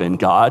believe in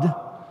God.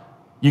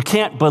 You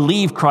can't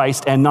believe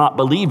Christ and not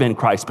believe in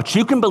Christ. But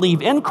you can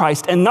believe in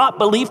Christ and not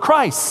believe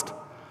Christ.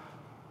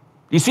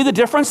 Do you see the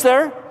difference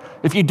there?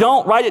 If you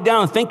don't, write it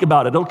down and think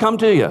about it. It'll come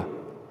to you.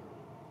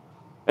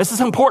 This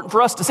is important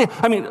for us to see.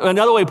 I mean,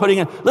 another way of putting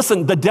it,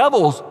 listen, the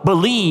devils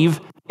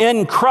believe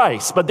in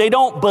Christ, but they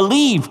don't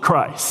believe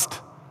Christ.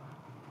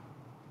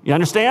 You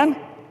understand?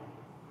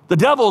 The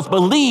devils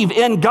believe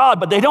in God,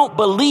 but they don't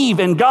believe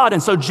in God.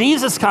 And so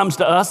Jesus comes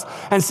to us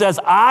and says,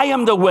 I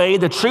am the way,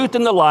 the truth,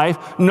 and the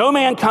life. No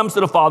man comes to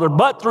the Father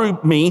but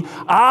through me.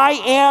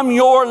 I am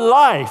your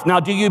life. Now,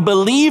 do you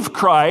believe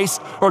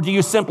Christ, or do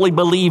you simply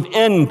believe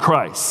in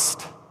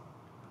Christ?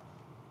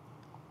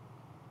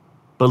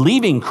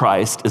 Believing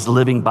Christ is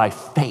living by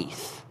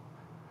faith.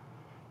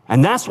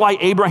 And that's why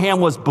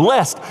Abraham was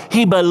blessed.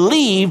 He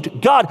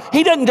believed God.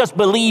 He didn't just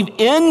believe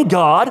in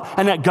God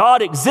and that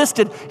God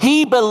existed.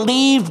 He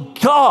believed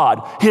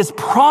God, his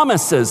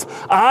promises.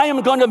 I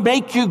am going to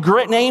make you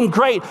name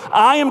great.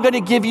 I am going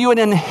to give you an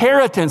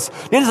inheritance.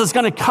 This is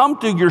going to come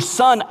through your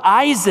son,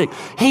 Isaac.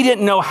 He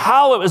didn't know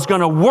how it was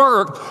going to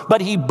work,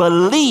 but he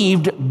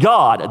believed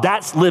God.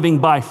 That's living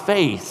by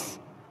faith.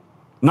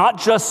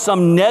 Not just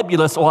some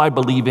nebulous, I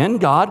believe in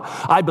God.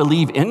 I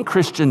believe in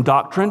Christian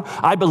doctrine.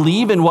 I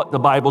believe in what the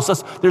Bible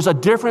says. There's a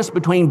difference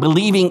between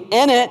believing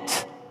in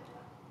it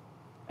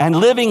and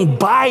living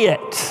by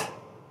it.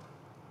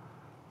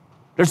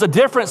 There's a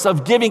difference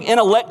of giving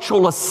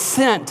intellectual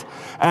assent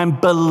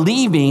and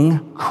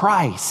believing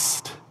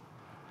Christ.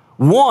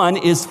 One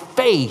is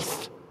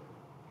faith.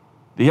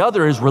 The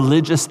other is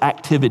religious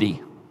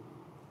activity.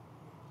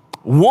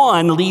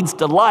 One leads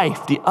to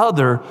life, the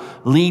other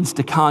leads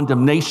to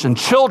condemnation.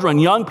 Children,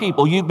 young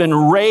people, you've been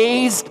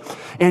raised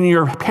in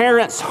your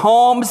parents'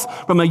 homes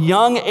from a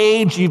young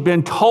age. You've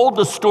been told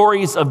the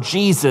stories of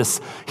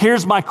Jesus.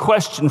 Here's my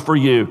question for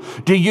you.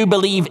 Do you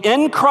believe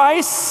in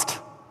Christ,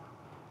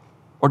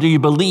 or do you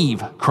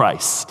believe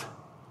Christ?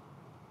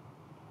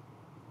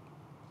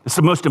 It's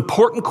the most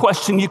important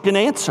question you can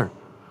answer.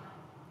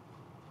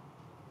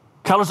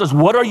 Keller says,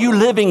 what are you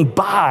living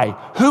by?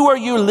 Who are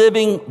you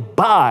living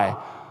by?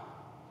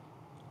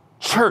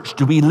 Church,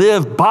 do we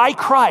live by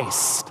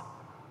Christ?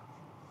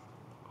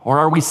 Or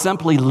are we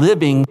simply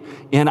living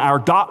in our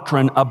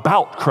doctrine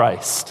about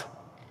Christ?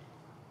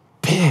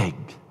 Big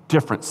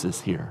differences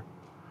here.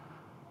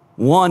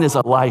 One is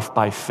a life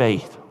by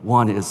faith,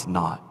 one is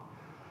not.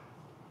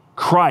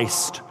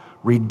 Christ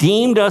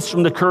redeemed us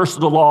from the curse of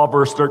the law,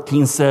 verse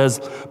 13 says,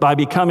 by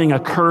becoming a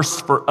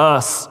curse for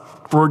us.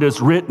 For it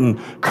is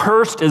written,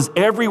 cursed is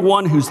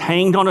everyone who's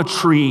hanged on a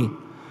tree,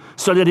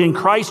 so that in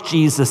Christ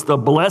Jesus, the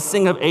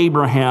blessing of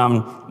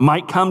Abraham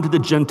might come to the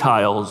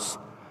Gentiles,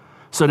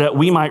 so that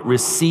we might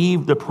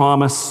receive the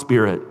promised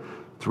Spirit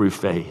through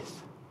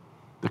faith.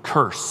 The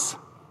curse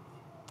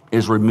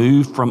is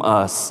removed from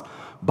us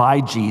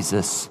by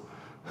Jesus,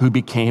 who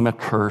became a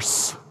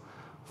curse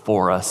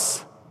for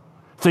us.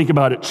 Think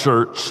about it,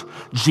 church.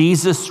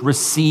 Jesus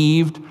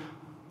received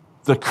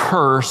the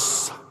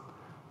curse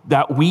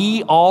that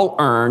we all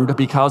earned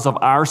because of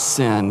our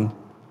sin,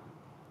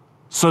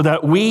 so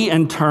that we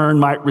in turn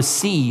might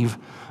receive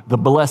the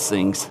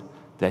blessings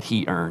that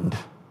he earned.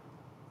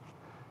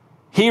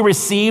 He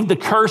received the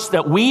curse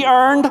that we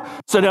earned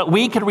so that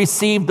we could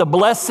receive the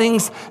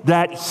blessings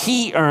that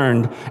he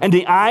earned. In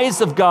the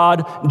eyes of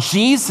God,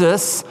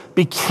 Jesus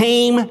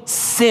became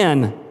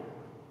sin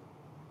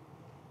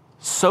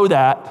so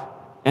that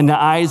in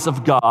the eyes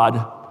of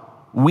God,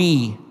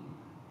 we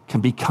can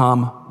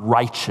become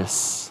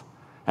righteous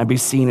and be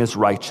seen as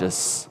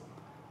righteous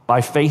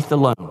by faith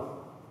alone.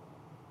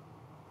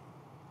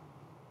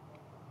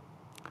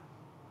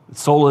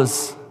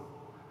 Solas,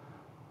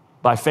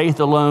 by faith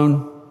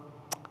alone,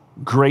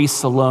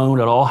 grace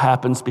alone. It all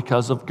happens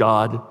because of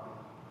God.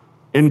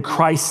 In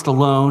Christ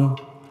alone,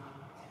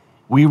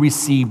 we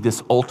receive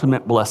this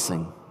ultimate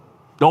blessing.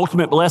 The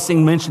ultimate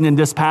blessing mentioned in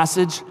this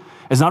passage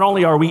is not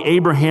only are we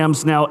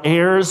Abraham's now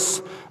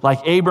heirs, like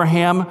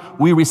Abraham,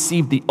 we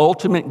receive the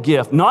ultimate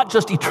gift, not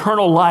just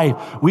eternal life.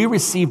 We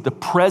receive the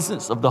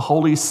presence of the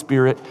Holy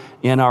Spirit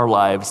in our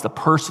lives, the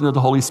person of the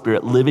Holy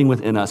Spirit living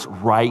within us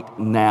right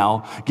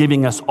now,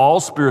 giving us all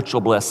spiritual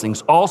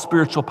blessings, all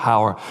spiritual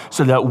power,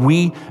 so that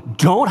we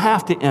don't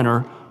have to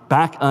enter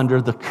back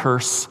under the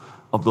curse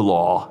of the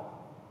law.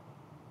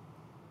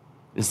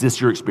 Is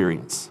this your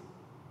experience?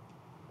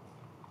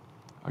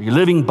 Are you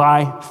living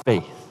by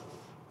faith?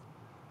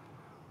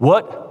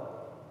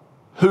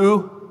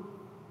 Who,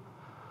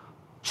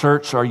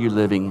 church, are you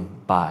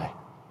living by?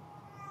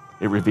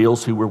 It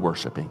reveals who we're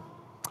worshiping.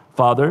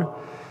 Father,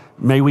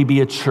 may we be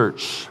a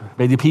church.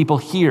 May the people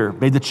here,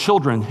 may the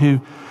children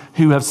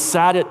who have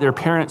sat at their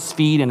parents'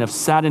 feet and have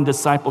sat in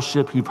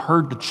discipleship, who've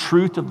heard the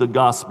truth of the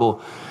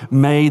gospel,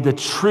 may the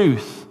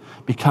truth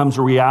becomes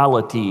a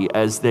reality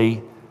as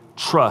they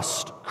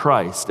trust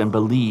Christ and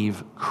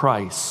believe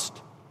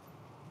Christ.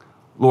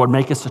 Lord,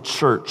 make us a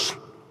church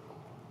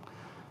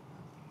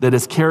that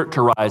is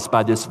characterized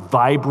by this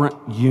vibrant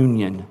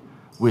union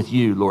with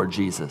you, Lord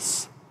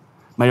Jesus.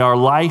 May our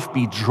life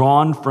be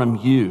drawn from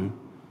you.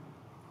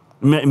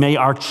 May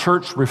our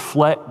church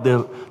reflect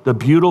the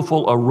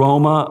beautiful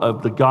aroma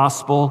of the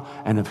gospel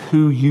and of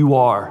who you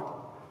are.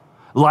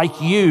 Like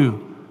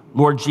you,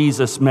 Lord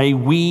Jesus, may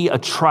we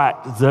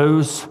attract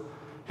those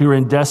who are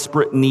in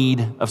desperate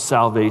need of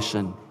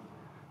salvation.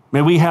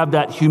 May we have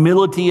that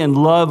humility and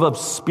love of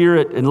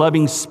spirit and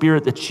loving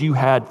spirit that you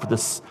had for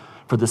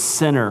the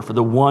sinner, for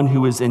the one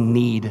who is in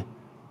need.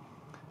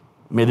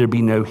 May there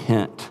be no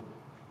hint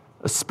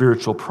of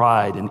spiritual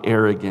pride and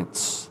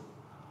arrogance.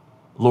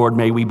 Lord,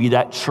 may we be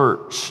that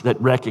church that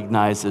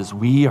recognizes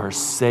we are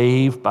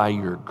saved by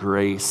your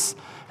grace.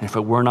 And if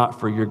it were not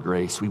for your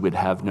grace, we would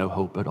have no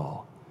hope at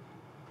all.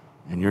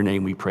 In your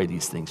name we pray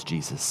these things,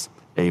 Jesus.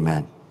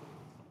 Amen.